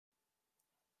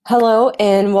Hello,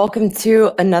 and welcome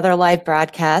to another live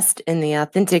broadcast in the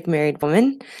Authentic Married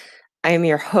Woman. I am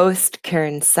your host,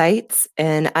 Karen Seitz,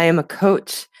 and I am a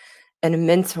coach and a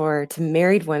mentor to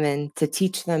married women to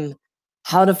teach them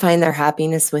how to find their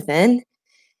happiness within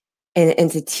and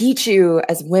to teach you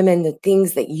as women the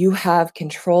things that you have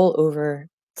control over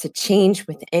to change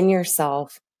within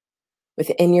yourself,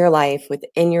 within your life,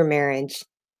 within your marriage.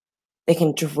 They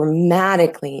can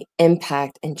dramatically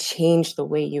impact and change the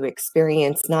way you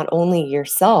experience not only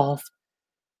yourself,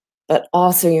 but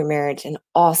also your marriage and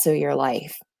also your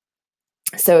life.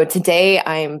 So today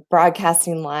I'm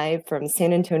broadcasting live from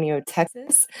San Antonio,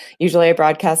 Texas. Usually I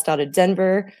broadcast out of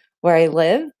Denver, where I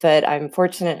live, but I'm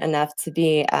fortunate enough to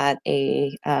be at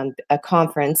a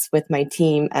conference with my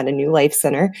team at a new life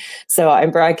center. So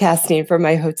I'm broadcasting from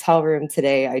my hotel room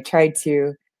today. I tried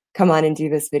to come on and do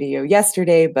this video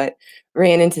yesterday, but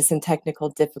ran into some technical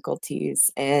difficulties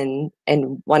and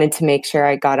wanted to make sure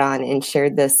I got on and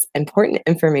shared this important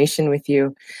information with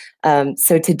you.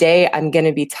 So today I'm going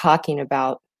to be talking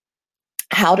about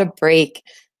how to break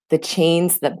the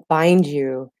chains that bind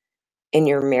you in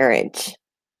your marriage.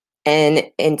 And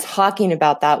in talking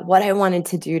about that, what I wanted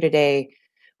to do today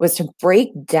was to break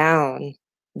down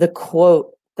the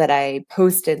quote that I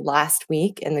posted last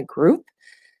week in the group,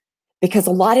 because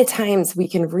a lot of times we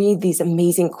can read these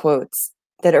amazing quotes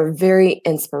that are very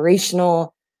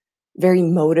inspirational, very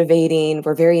motivating.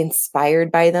 We're very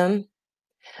inspired by them.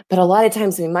 But a lot of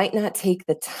times we might not take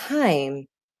the time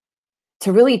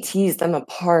to really tease them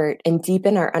apart and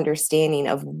deepen our understanding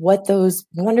of what those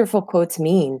wonderful quotes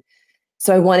mean.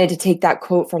 So I wanted to take that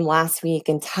quote from last week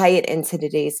and tie it into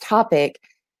today's topic.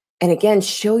 And again,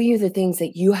 show you the things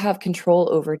that you have control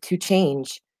over to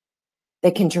change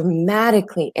that can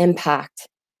dramatically impact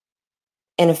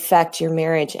and affect your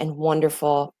marriage in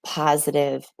wonderful,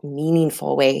 positive,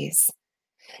 meaningful ways.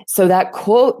 So that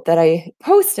quote that I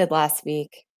posted last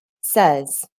week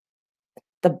says,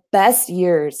 "The best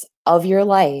years of your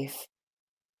life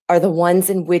are the ones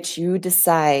in which you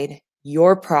decide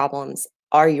your problems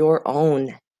are your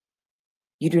own.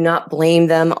 You do not blame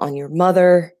them on your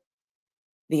mother,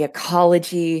 the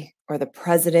ecology, or the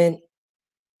president.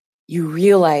 You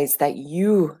realize that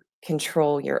you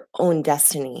control your own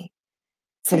destiny."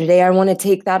 So today I want to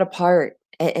take that apart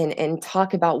and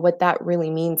talk about what that really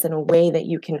means in a way that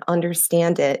you can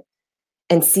understand it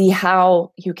and see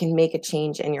how you can make a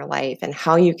change in your life and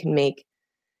how you can make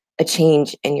a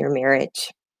change in your marriage.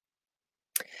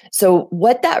 So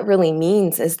what that really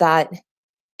means is that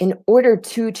in order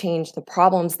to change the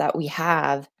problems that we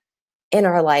have in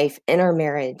our life, in our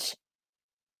marriage,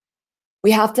 we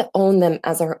have to own them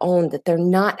as our own, that they're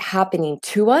not happening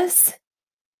to us,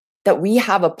 that we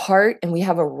have a part and we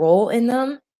have a role in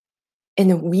them, and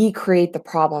that we create the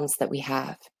problems that we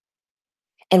have.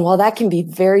 And while that can be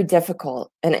very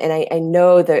difficult, and I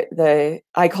know that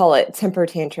I call it temper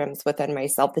tantrums within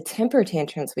myself, the temper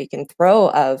tantrums we can throw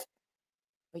of,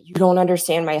 "But you don't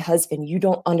understand my husband, you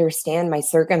don't understand my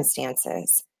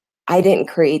circumstances. I didn't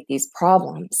create these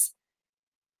problems."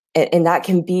 And that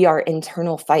can be our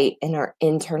internal fight and our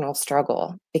internal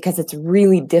struggle, because it's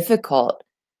really difficult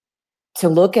to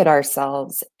look at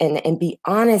ourselves and be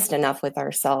honest enough with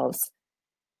ourselves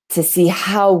to see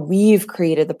how we've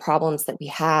created the problems that we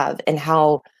have and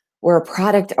how we're a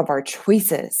product of our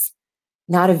choices,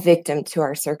 not a victim to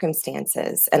our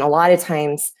circumstances. And a lot of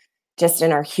times, just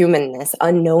in our humanness,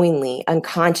 unknowingly,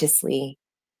 unconsciously,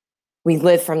 we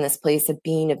live from this place of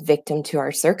being a victim to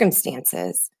our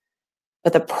circumstances.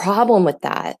 But the problem with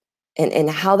that and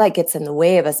how that gets in the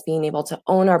way of us being able to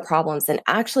own our problems and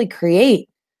actually create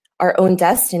our own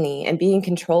destiny and be in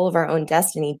control of our own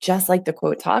destiny, just like the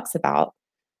quote talks about,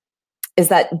 is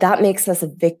that that makes us a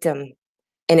victim,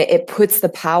 and it puts the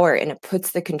power and it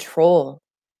puts the control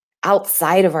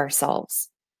outside of ourselves.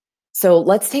 So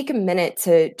let's take a minute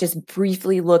to just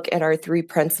briefly look at our three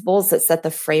principles that set the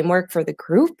framework for the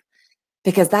group,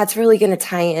 because that's really going to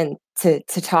tie in to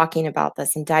talking about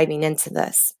this and diving into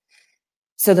this.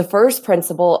 So the first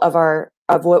principle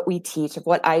of what we teach, of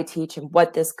what I teach, and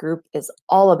what this group is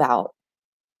all about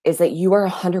is that you are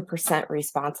 100%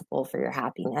 responsible for your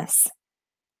happiness.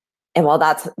 And while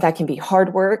that can be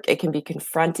hard work, it can be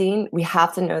confronting, we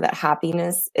have to know that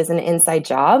happiness is an inside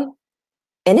job.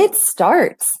 And it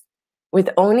starts with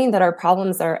owning that our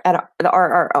problems are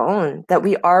our own, that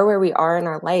we are where we are in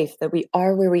our life, that we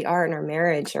are where we are in our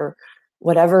marriage or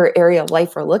whatever area of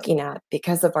life we're looking at,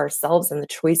 because of ourselves and the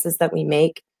choices that we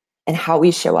make and how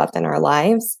we show up in our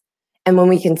lives. And when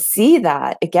we can see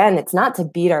that, again, it's not to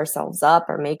beat ourselves up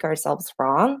or make ourselves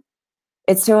wrong.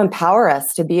 It's to empower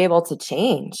us to be able to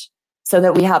change so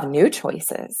that we have new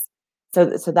choices,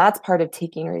 So that's part of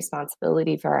taking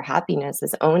responsibility for our happiness,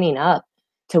 is owning up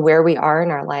to where we are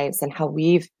in our lives and how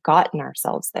we've gotten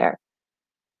ourselves there.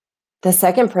 The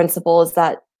second principle is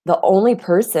that the only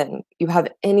person you have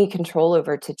any control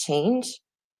over to change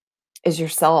is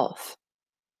yourself.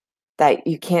 That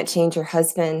you can't change your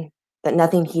husband, that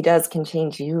nothing he does can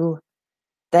change you.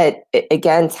 That,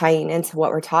 again, tying into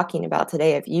what we're talking about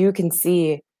today, if you can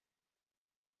see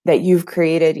that you've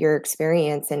created your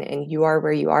experience and you are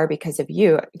where you are because of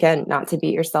you, again, not to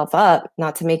beat yourself up,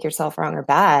 not to make yourself wrong or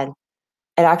bad,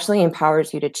 it actually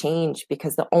empowers you to change,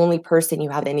 because the only person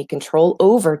you have any control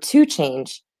over to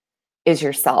change is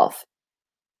yourself.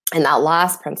 And that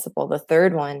last principle, the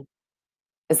third one,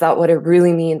 is that what it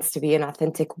really means to be an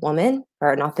authentic woman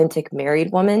or an authentic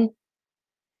married woman.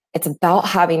 It's about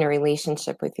having a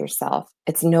relationship with yourself.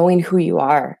 It's knowing who you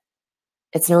are.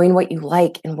 It's knowing what you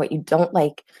like and what you don't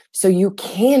like, so you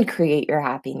can create your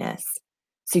happiness,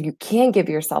 so you can give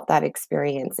yourself that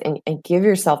experience and give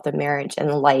yourself the marriage and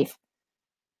the life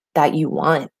that you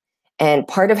want. And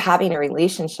part of having a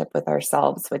relationship with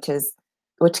ourselves,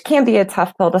 which can be a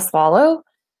tough pill to swallow,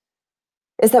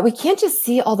 is that we can't just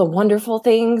see all the wonderful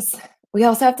things. We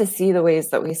also have to see the ways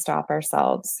that we stop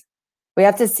ourselves. We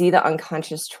have to see the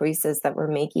unconscious choices that we're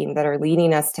making that are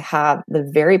leading us to have the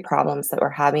very problems that we're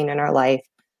having in our life,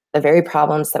 the very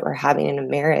problems that we're having in a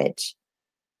marriage.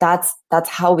 That's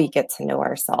how we get to know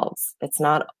ourselves. It's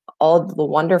not all the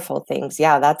wonderful things.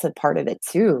 Yeah, that's a part of it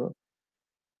too.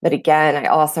 But again, I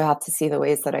also have to see the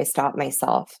ways that I stop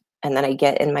myself and then I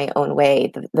get in my own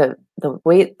way,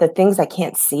 the things I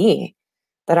can't see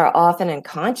that are often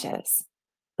unconscious.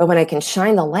 But when I can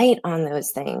shine the light on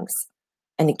those things,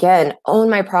 and again, own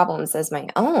my problems as my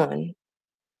own,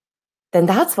 then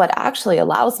that's what actually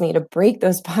allows me to break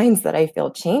those binds that I feel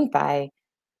chained by,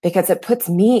 because it puts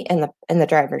me in the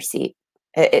driver's seat.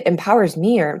 It empowers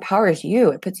me, or empowers you.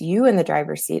 It puts you in the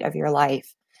driver's seat of your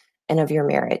life and of your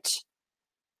marriage.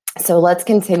 So let's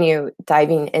continue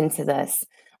diving into this,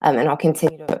 and I'll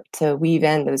continue to weave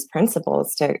in those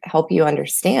principles to help you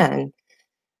understand.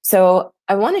 So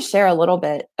I want to share a little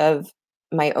bit of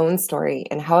my own story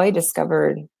and how I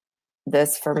discovered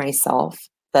this for myself,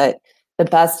 that the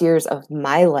best years of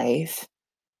my life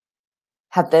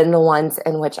have been the ones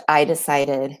in which I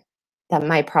decided that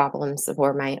my problems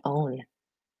were my own.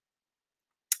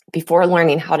 Before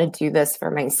learning how to do this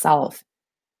for myself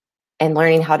and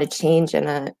learning how to change in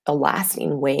a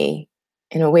lasting way,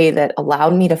 in a way that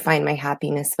allowed me to find my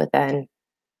happiness within,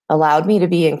 allowed me to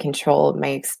be in control of my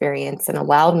experience, and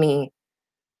allowed me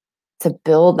to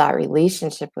build that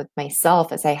relationship with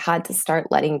myself, as I had to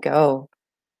start letting go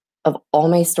of all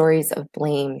my stories of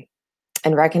blame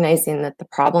and recognizing that the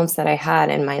problems that I had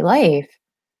in my life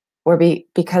were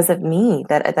because of me,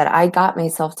 that I got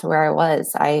myself to where I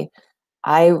was. I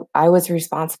was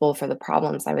responsible for the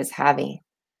problems I was having.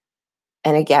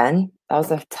 And again, that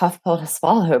was a tough pill to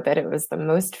swallow, but it was the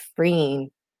most freeing,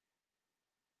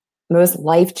 most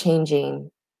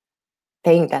life-changing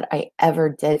thing that I ever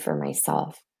did for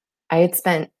myself. I had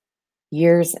spent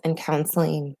years in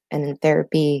counseling and in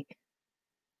therapy.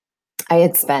 I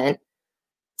had spent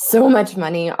so much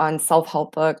money on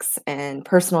self-help books and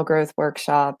personal growth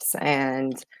workshops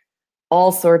and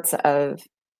all sorts of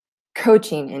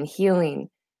coaching and healing.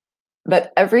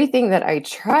 But everything that I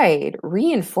tried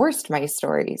reinforced my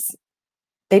stories.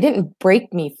 They didn't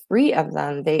break me free of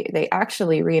them. They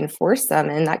actually reinforced them,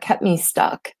 and that kept me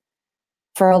stuck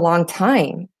for a long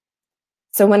time.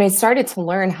 So when I started to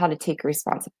learn how to take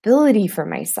responsibility for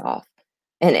myself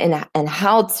and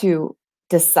how to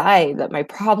decide that my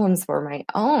problems were my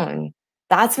own,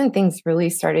 that's when things really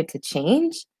started to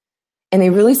change. And they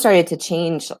really started to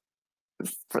change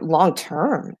for long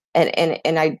term.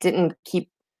 And I didn't keep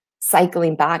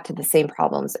cycling back to the same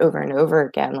problems over and over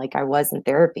again like I was in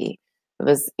therapy. It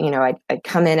was, I'd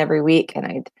come in every week and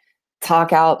I'd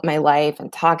talk out my life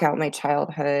and talk out my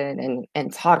childhood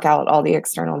and talk out all the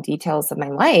external details of my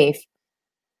life.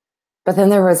 But then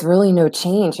there was really no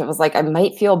change. It was like I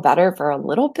might feel better for a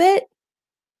little bit,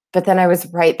 but then I was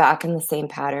right back in the same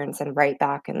patterns and right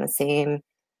back in the same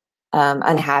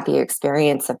unhappy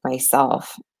experience of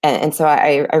myself. And so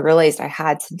I realized I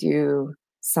had to do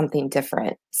something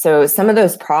different. So some of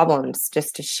those problems,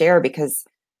 just to share, because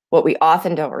what we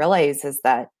often don't realize is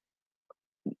that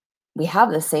we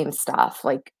have the same stuff.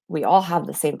 Like, we all have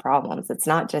the same problems. It's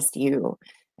not just you.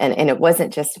 And it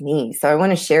wasn't just me. So I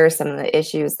want to share some of the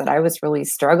issues that I was really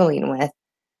struggling with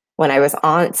when I was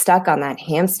stuck on that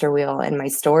hamster wheel in my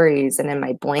stories and in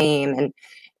my blame and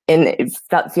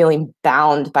feeling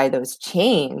bound by those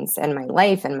chains in my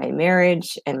life and my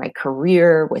marriage and my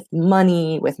career, with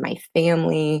money, with my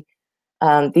family,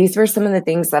 These were some of the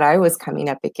things that I was coming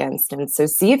up against. And so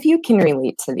see if you can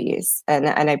relate to these. And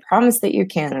I promise that you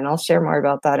can, and I'll share more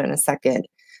about that in a second.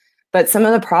 But some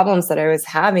of the problems that I was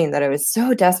having that I was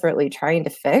so desperately trying to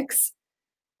fix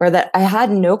were that I had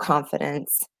no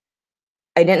confidence.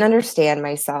 I didn't understand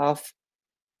myself.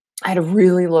 I had a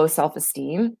really low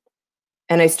self-esteem.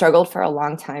 And I struggled for a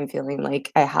long time feeling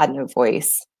like I had no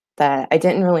voice, that I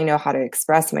didn't really know how to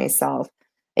express myself.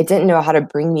 I didn't know how to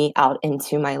bring me out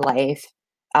into my life,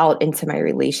 out into my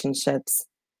relationships.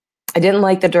 I didn't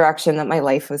like the direction that my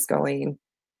life was going.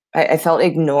 I felt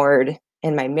ignored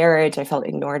in my marriage. I felt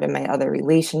ignored in my other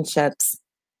relationships.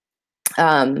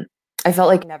 I felt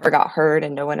like I never got heard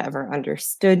and no one ever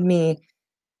understood me.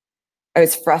 I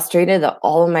was frustrated that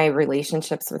all of my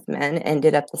relationships with men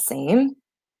ended up the same.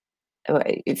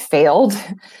 It failed.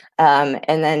 And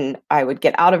then I would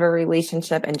get out of a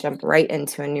relationship and jump right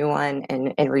into a new one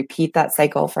and repeat that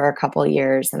cycle for a couple of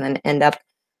years and then end up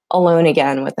alone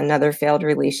again with another failed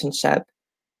relationship.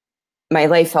 My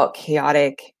life felt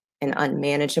chaotic and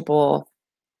unmanageable.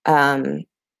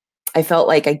 I felt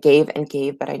like I gave and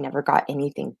gave, but I never got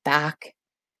anything back.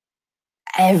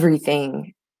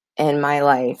 Everything in my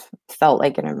life felt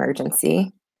like an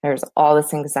emergency. There's all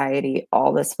this anxiety,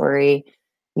 all this worry,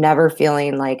 never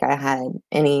feeling like I had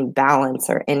any balance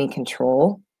or any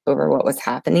control over what was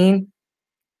happening.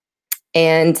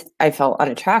 And I felt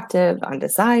unattractive,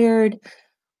 undesired,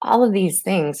 all of these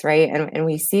things, right? And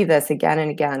we see this again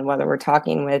and again, whether we're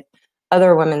talking with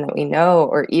other women that we know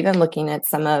or even looking at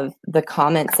some of the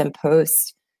comments and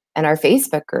posts in our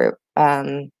Facebook group.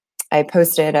 I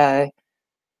posted a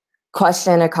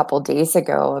question a couple days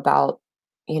ago about,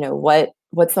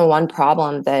 what's the one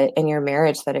problem that in your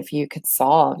marriage that if you could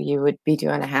solve, you would be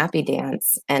doing a happy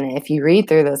dance. And if you read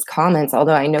through those comments,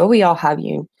 although I know we all have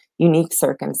unique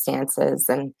circumstances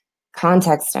and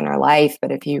context in our life,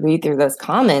 but if you read through those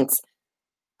comments,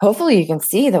 hopefully you can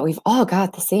see that we've all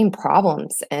got the same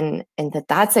problems and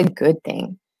that's a good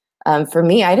thing. For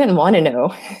me, I didn't want to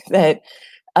know that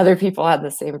other people had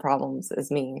the same problems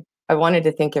as me. I wanted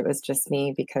to think it was just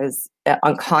me because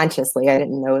unconsciously, I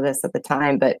didn't know this at the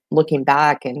time, but looking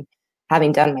back and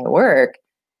having done my work,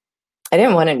 I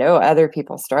didn't want to know other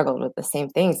people struggled with the same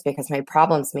things because my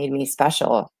problems made me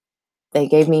special. They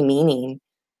gave me meaning.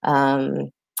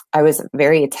 I was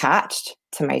very attached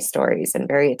to my stories and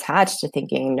very attached to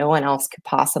thinking no one else could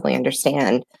possibly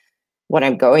understand what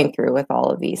I'm going through with all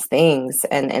of these things.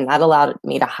 And that allowed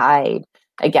me to hide.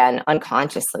 Again,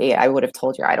 unconsciously, I would have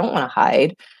told you I don't want to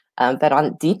hide.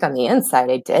 But deep on the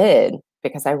inside, I did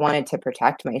because I wanted to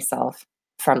protect myself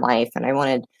from life and I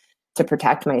wanted to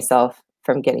protect myself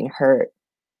from getting hurt.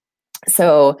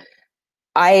 So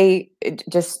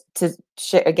just to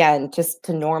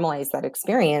normalize that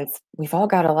experience, we've all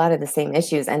got a lot of the same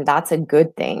issues, and that's a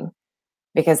good thing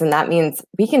because then that means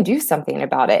we can do something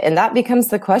about it. And that becomes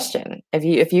the question.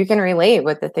 If you can relate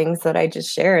with the things that I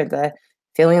just shared, the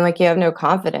feeling like you have no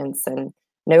confidence and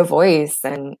no voice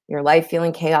and your life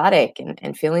feeling chaotic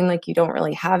and feeling like you don't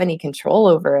really have any control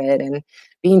over it and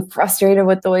being frustrated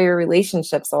with the way your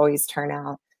relationships always turn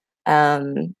out.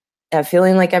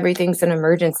 Feeling like everything's an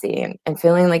emergency and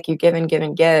feeling like you give and give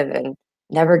and give and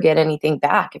never get anything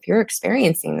back. If you're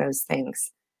experiencing those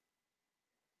things,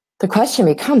 the question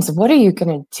becomes, what are you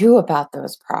going to do about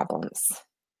those problems?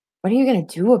 What are you going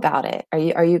to do about it?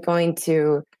 Are you going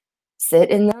to sit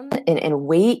in them and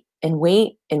wait and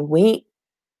wait and wait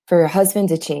for your husband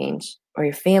to change or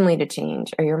your family to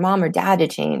change or your mom or dad to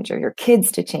change or your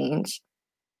kids to change?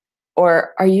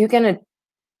 Or are you going to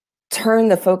turn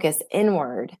the focus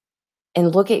inward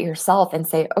and look at yourself and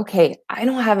say, okay, I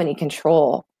don't have any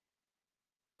control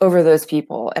over those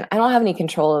people and I don't have any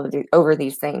control over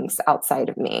these things outside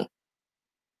of me,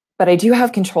 but I do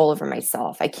have control over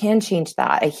myself. I can change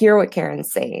that. I hear what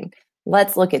Karen's saying.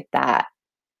 Let's look at that.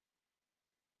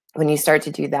 When you start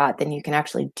to do that, then you can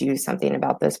actually do something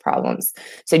about those problems.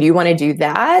 So do you want to do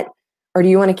that? Or do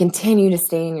you want to continue to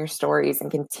stay in your stories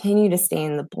and continue to stay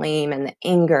in the blame and the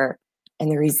anger and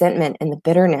the resentment and the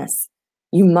bitterness?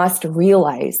 You must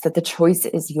realize that the choice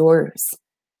is yours,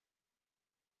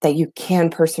 that you can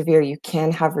persevere, you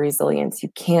can have resilience, you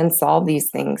can solve these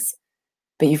things,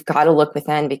 but you've got to look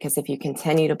within, because if you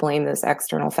continue to blame those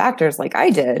external factors like I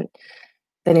did,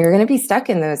 then you're going to be stuck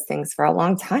in those things for a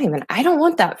long time. And I don't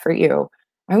want that for you.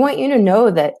 I want you to know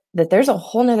that there's a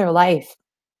whole nother life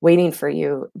waiting for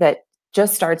you that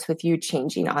just starts with you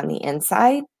changing on the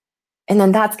inside. And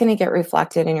then that's going to get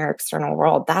reflected in your external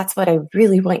world. That's what I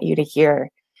really want you to hear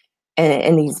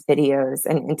in these videos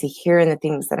and to hear in the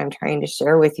things that I'm trying to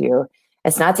share with you.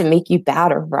 It's not to make you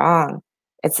bad or wrong.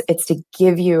 It's to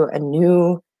give you a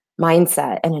new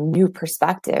mindset and a new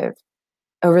perspective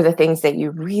over the things that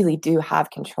you really do have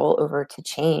control over to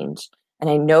change. And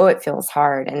I know it feels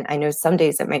hard, and I know some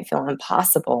days it might feel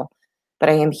impossible, but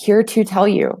I am here to tell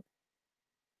you,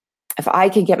 if I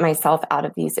could get myself out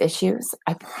of these issues,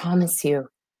 I promise you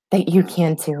that you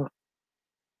can too.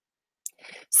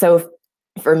 So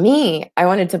for me, I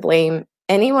wanted to blame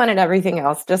anyone and everything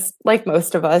else, just like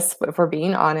most of us, if we're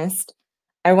being honest.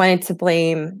 I wanted to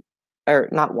blame, or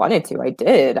not wanted to, I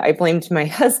did. I blamed my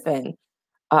husband.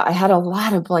 I had a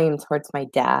lot of blame towards my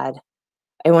dad.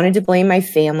 I wanted to blame my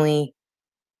family.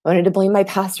 I wanted to blame my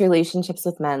past relationships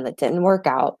with men that didn't work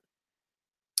out.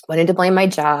 I wanted to blame my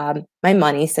job, my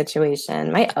money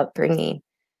situation, my upbringing.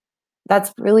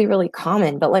 That's really, really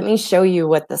common, but let me show you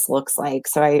what this looks like.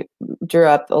 So I drew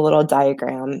up a little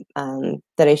diagram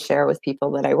that I share with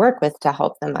people that I work with to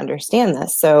help them understand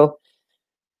this. So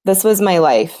this was my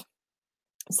life.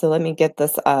 So let me get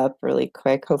this up really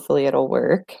quick. Hopefully it'll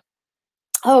work.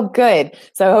 Oh, good.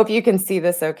 So I hope you can see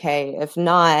this okay. If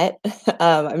not,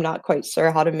 I'm not quite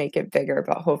sure how to make it bigger,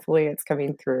 but hopefully it's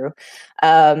coming through.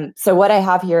 So what I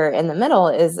have here in the middle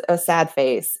is a sad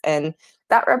face, and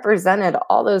that represented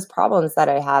all those problems that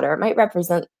I had, or it might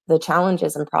represent the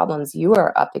challenges and problems you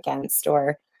are up against,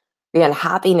 or the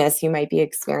unhappiness you might be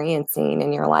experiencing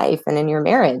in your life and in your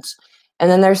marriage. And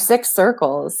then there's 6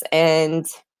 circles, and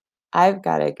I've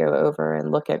got to go over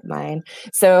and look at mine.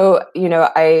 So,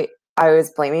 I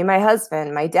was blaming my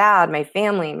husband, my dad, my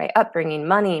family, my upbringing,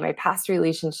 money, my past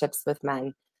relationships with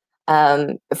men,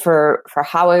 for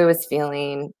how I was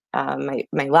feeling, my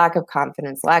lack of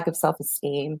confidence, lack of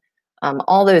self-esteem,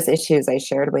 all those issues I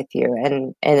shared with you.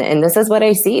 And this is what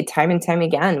I see time and time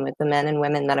again with the men and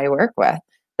women that I work with.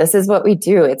 This is what we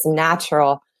do. It's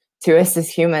natural to us as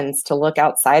humans to look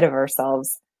outside of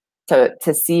ourselves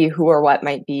to see who or what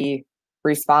might be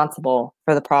responsible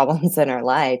for the problems in our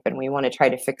life, and we want to try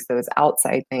to fix those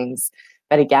outside things.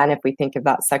 But again, if we think of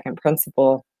that second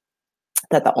principle,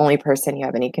 that the only person you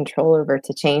have any control over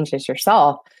to change is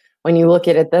yourself, when you look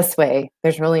at it this way,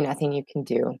 there's really nothing you can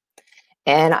do.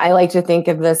 And I like to think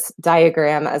of this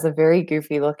diagram as a very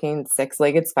goofy looking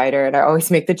 6-legged spider. And I always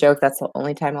make the joke that's the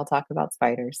only time I'll talk about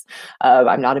spiders.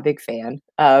 I'm not a big fan,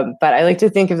 but I like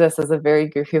to think of this as a very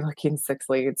goofy looking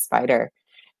 6-legged spider.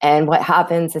 And what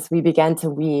happens is we begin to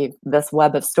weave this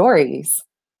web of stories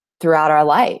throughout our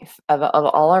life, of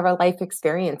all of our life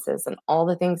experiences and all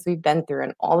the things we've been through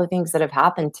and all the things that have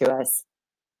happened to us,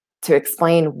 to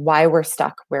explain why we're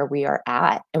stuck where we are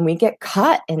at. And we get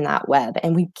caught in that web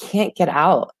and we can't get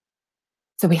out.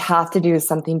 So we have to do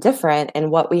something different. And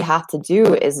what we have to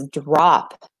do is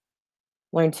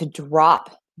learn to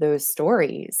drop those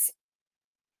stories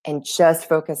and just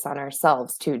focus on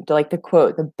ourselves. To like the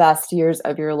quote, the best years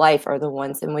of your life are the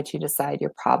ones in which you decide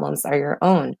your problems are your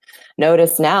own.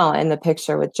 Notice now in the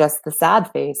picture with just the sad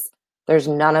face, there's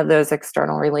none of those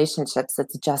external relationships.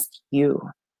 It's just you.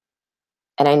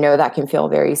 And I know that can feel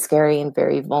very scary and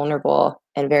very vulnerable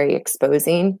and very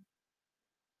exposing.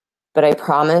 But I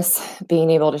promise, being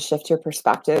able to shift your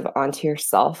perspective onto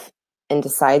yourself and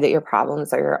decide that your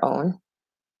problems are your own,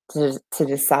 to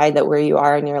decide that where you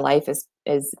are in your life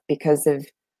is because of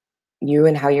you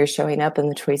and how you're showing up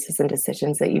and the choices and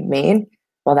decisions that you've made,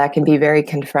 while that can be very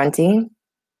confronting,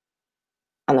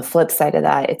 on the flip side of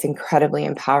that, it's incredibly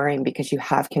empowering because you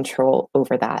have control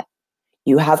over that.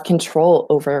 You have control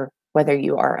over whether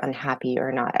you are unhappy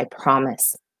or not. I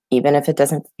promise, even if it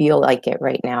doesn't feel like it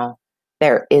right now,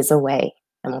 there is a way.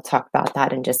 And we'll talk about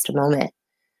that in just a moment.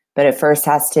 But it first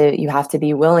you have to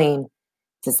be willing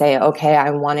to say, okay, I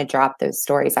want to drop those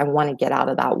stories. I want to get out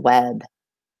of that web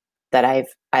that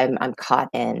I'm caught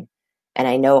in. And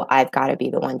I know I've got to be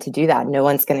the one to do that. No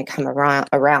one's going to come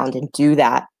around and do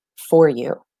that for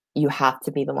you. You have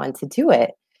to be the one to do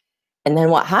it. And then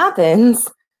what happens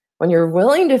when you're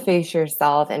willing to face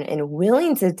yourself and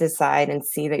willing to decide and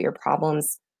see that your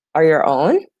problems are your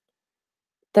own,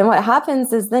 then what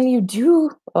happens is then you do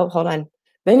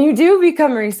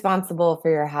become responsible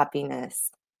for your happiness.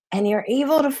 And you're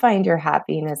able to find your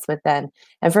happiness within.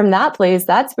 And from that place,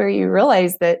 that's where you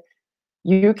realize that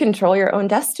you control your own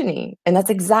destiny. And that's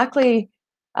exactly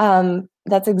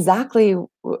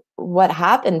what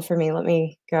happened for me. Let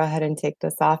me go ahead and take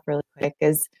this off really quick.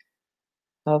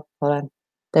 Hold on.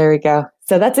 There we go.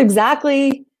 So that's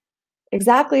exactly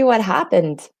what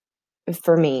happened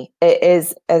for me. It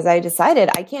is, as I decided,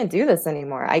 I can't do this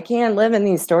anymore. I can't live in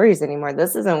these stories anymore.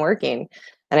 This isn't working.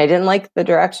 And I didn't like the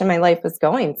direction my life was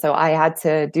going. So I had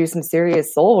to do some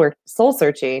serious soul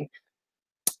searching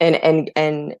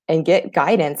and get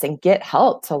guidance and get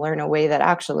help to learn a way that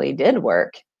actually did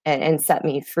work and set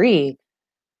me free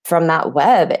from that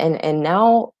web. And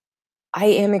now I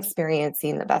am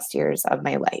experiencing the best years of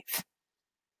my life.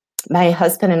 My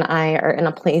husband and I are in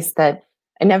a place that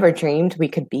I never dreamed we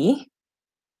could be.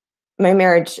 My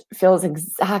marriage feels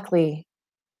exactly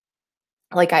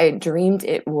like I dreamed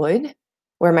it would,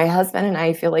 where my husband and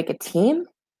I feel like a team,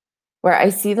 where I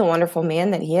see the wonderful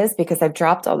man that he is because I've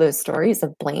dropped all those stories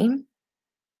of blame.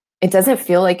 It doesn't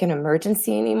feel like an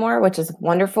emergency anymore, which is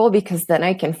wonderful because then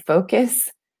I can focus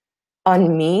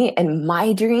on me and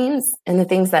my dreams and the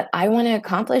things that I want to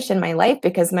accomplish in my life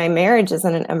because my marriage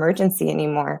isn't an emergency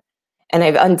anymore. And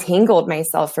I've untangled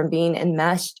myself from being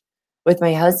enmeshed with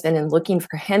my husband and looking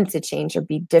for him to change or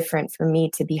be different for me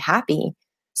to be happy.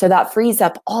 So that frees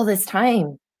up all this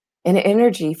time and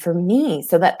energy for me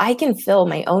so that I can fill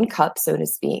my own cup, so to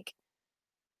speak,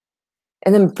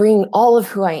 and then bring all of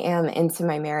who I am into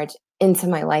my marriage, into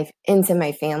my life, into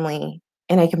my family.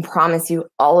 And I can promise you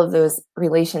all of those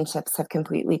relationships have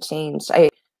completely changed.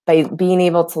 By being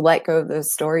able to let go of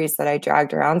those stories that I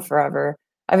dragged around forever,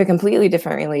 I have a completely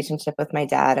different relationship with my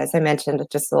dad. As I mentioned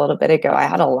just a little bit ago, I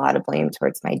had a lot of blame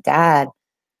towards my dad.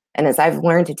 And as I've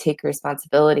learned to take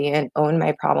responsibility and own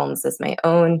my problems as my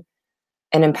own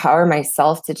and empower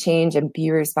myself to change and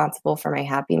be responsible for my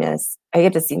happiness, I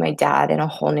get to see my dad in a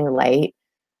whole new light.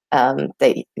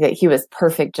 That he was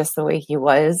perfect just the way he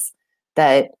was,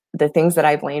 that the things that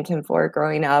I blamed him for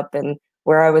growing up and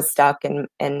where I was stuck in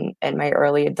my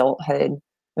early adulthood,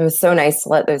 it was so nice to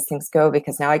let those things go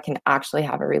because now I can actually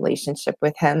have a relationship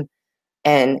with him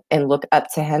and look up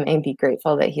to him and be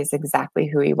grateful that he's exactly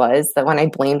who he was, that when I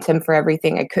blamed him for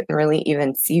everything, I couldn't really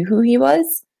even see who he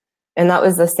was. And that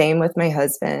was the same with my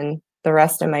husband, the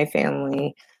rest of my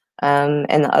family, and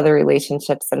the other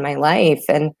relationships in my life.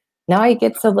 And now I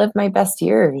get to live my best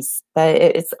years, that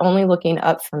it's only looking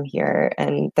up from here.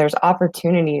 And there's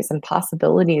opportunities and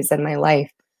possibilities in my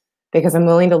life because I'm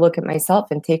willing to look at myself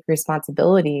and take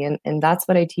responsibility. And that's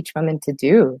what I teach women to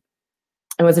do.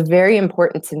 It was very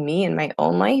important to me in my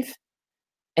own life.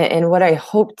 And what I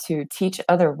hope to teach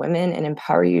other women and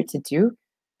empower you to do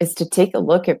is to take a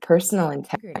look at personal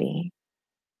integrity.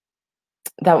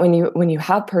 That when you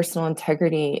have personal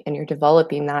integrity and you're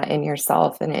developing that in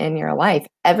yourself and in your life,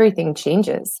 everything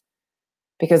changes.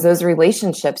 Because those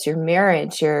relationships, your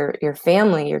marriage, your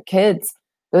family, your kids,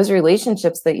 those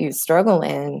relationships that you struggle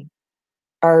in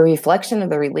are a reflection of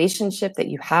the relationship that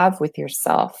you have with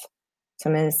yourself. So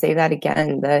I'm going to say that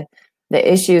again. The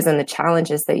issues and the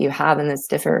challenges that you have in those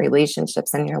different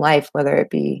relationships in your life, whether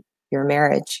it be your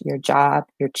marriage, your job,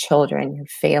 your children, your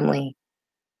family,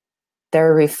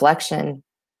 they're a reflection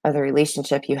of the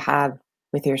relationship you have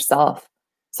with yourself.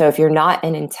 So if you're not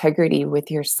in integrity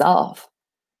with yourself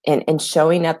and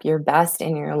showing up your best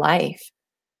in your life,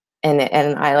 and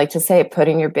I like to say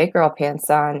putting your big girl pants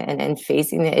on and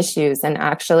facing the issues and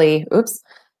actually,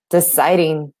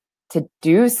 deciding to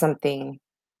do something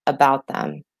about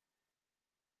them,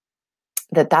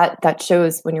 that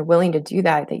shows when you're willing to do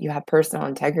that you have personal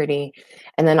integrity.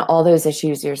 And then all those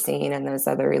issues you're seeing in those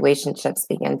other relationships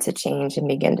begin to change and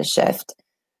begin to shift.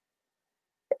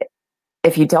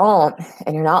 If you don't,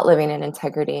 and you're not living in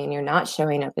integrity and you're not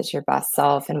showing up as your best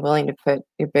self and willing to put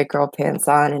your big girl pants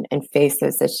on and face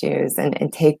those issues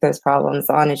and take those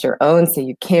problems on as your own so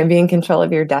you can be in control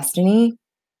of your destiny,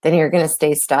 then you're going to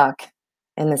stay stuck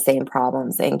in the same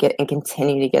problems and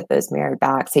continue to get those mirrored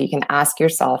back. So you can ask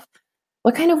yourself,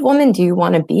 what kind of woman do you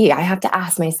want to be? I have to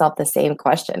ask myself the same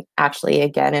question, actually,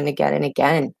 again and again and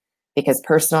again, because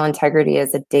personal integrity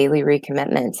is a daily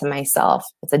recommitment to myself.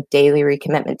 It's a daily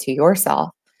recommitment to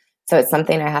yourself. So it's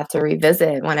something I have to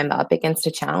revisit when I'm up against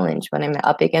a challenge, when I'm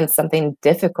up against something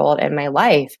difficult in my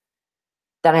life.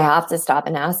 Then I have to stop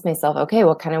and ask myself, okay,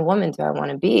 what kind of woman do I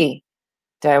want to be?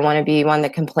 Do I want to be one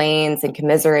that complains and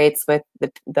commiserates with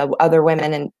the other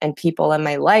women and people in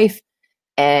my life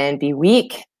and be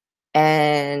weak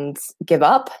and give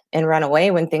up and run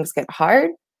away when things get hard?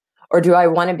 Or do I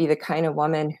want to be the kind of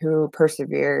woman who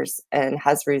perseveres and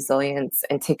has resilience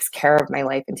and takes care of my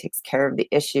life and takes care of the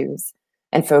issues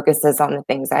and focuses on the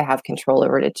things I have control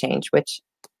over to change, which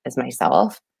is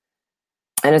myself?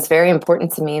 And it's very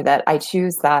important to me that I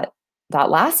choose that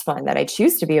last one, that I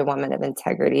choose to be a woman of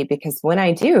integrity, because when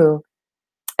I do,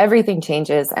 everything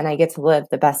changes and I get to live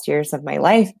the best years of my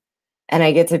life and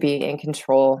I get to be in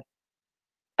control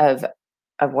of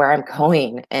where I'm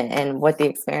going and what the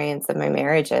experience of my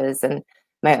marriage is and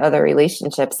my other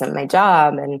relationships and my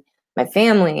job and my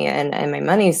family and my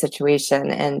money situation.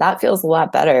 And that feels a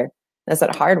lot better. Is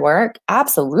it hard work?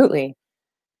 Absolutely.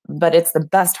 But it's the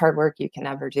best hard work you can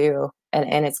ever do.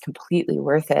 And it's completely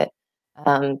worth it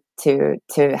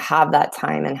to have that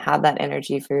time and have that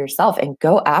energy for yourself and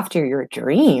go after your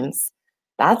dreams.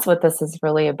 That's what this is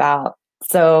really about.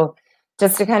 So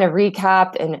just to kind of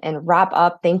recap and wrap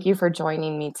up, thank you for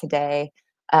joining me today.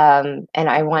 And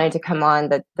I wanted to come on,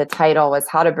 the title was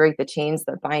How to Break the Chains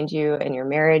That Bind You in Your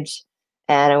Marriage.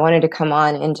 And I wanted to come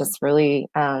on and just really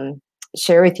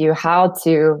share with you how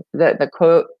to, the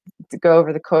quote, to go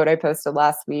over the quote I posted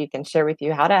last week and share with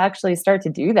you how to actually start to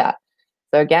do that.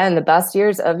 So again, the best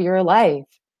years of your life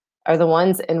are the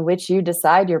ones in which you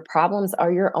decide your problems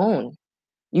are your own.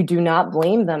 You do not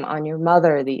blame them on your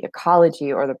mother, the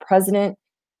ecology, or the president.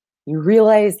 You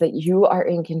realize that you are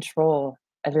in control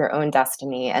of your own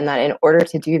destiny, and that in order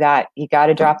to do that, you got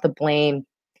to drop the blame,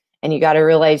 and you got to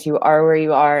realize you are where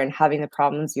you are and having the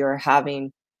problems you are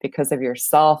having because of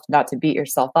yourself, not to beat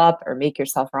yourself up or make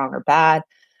yourself wrong or bad,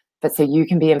 but so you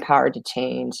can be empowered to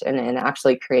change and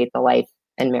actually create the life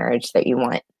and marriage that you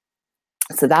want.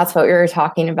 So that's what we were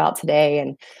talking about today.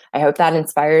 And I hope that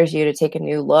inspires you to take a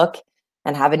new look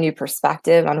and have a new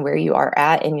perspective on where you are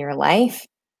at in your life.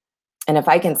 And if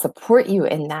I can support you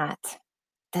in that,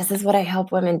 this is what I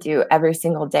help women do every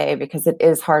single day, because it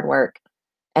is hard work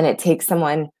and it takes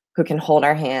someone who can hold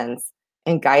our hands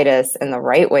and guide us in the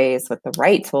right ways with the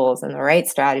right tools and the right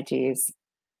strategies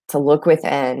to look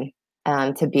within,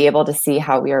 to be able to see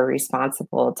how we are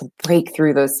responsible to break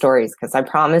through those stories. Because I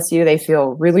promise you, they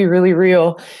feel really, really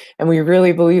real. And we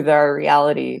really believe they're a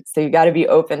reality. So you got to be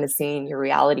open to seeing your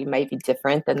reality might be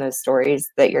different than those stories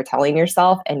that you're telling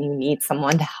yourself. And you need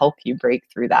someone to help you break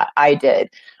through that. I did.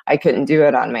 I couldn't do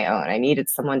it on my own. I needed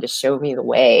someone to show me the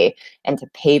way and to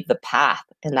pave the path.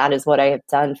 And that is what I have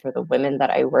done for the women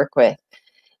that I work with.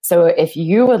 So if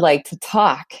you would like to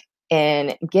talk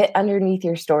and get underneath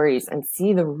your stories and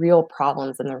see the real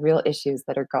problems and the real issues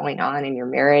that are going on in your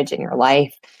marriage and your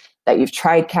life, that you've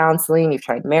tried counseling, you've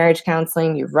tried marriage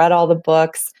counseling, you've read all the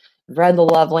books, you've read the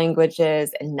love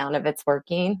languages, and none of it's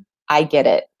working, I get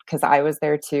it, because I was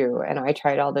there too, and I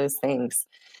tried all those things.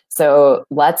 So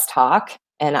let's talk,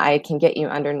 and I can get you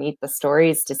underneath the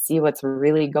stories to see what's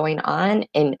really going on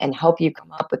and help you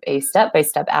come up with a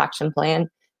step-by-step action plan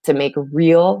to make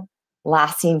real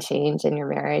lasting change in your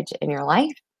marriage, in your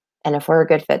life. And if we're a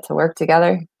good fit to work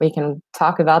together, we can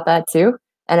talk about that too.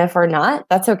 And if we're not,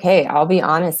 that's okay. I'll be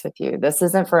honest with you. This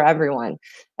isn't for everyone.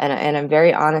 And I'm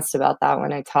very honest about that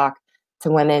when I talk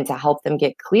to women to help them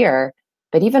get clear.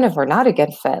 But even if we're not a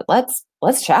good fit, let's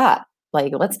chat.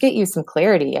 Like, let's get you some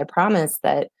clarity. I promise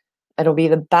that it'll be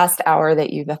the best hour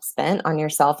that you've spent on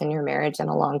yourself and your marriage in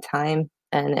a long time.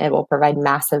 And it will provide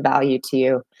massive value to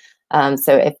you.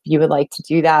 So if you would like to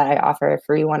do that, I offer a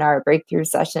free 1-hour breakthrough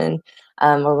session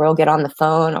where we'll get on the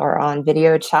phone or on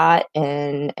video chat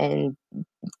and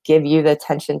give you the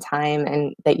attention time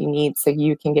and that you need so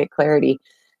you can get clarity.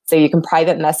 So you can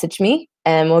private message me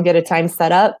and we'll get a time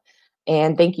set up.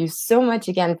 And thank you so much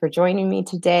again for joining me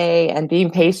today and being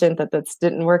patient that this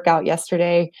didn't work out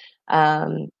yesterday.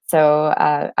 I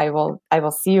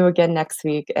will see you again next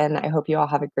week, and I hope you all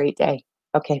have a great day.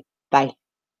 Okay, bye.